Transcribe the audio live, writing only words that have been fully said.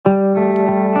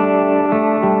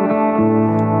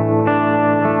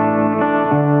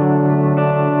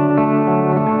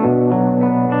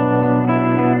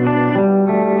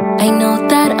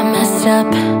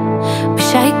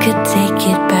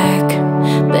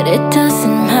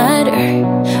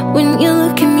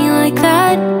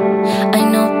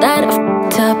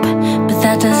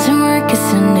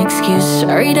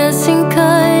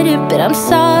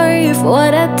for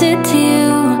what I did to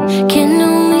you. Can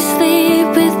only sleep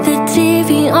with the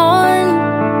TV on.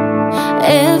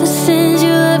 Ever since you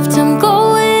left, I'm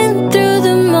going through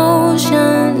the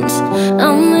motions.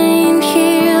 I'm laying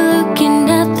here looking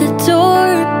at the door.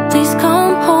 Please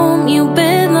come home, you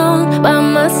belong by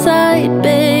my side,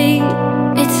 babe.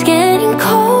 It's getting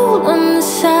cold on the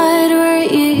side where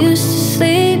you used to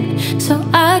sleep, so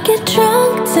I get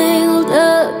drunk, tangled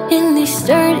up in these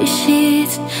dirty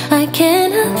sheets. I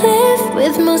cannot live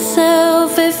with myself.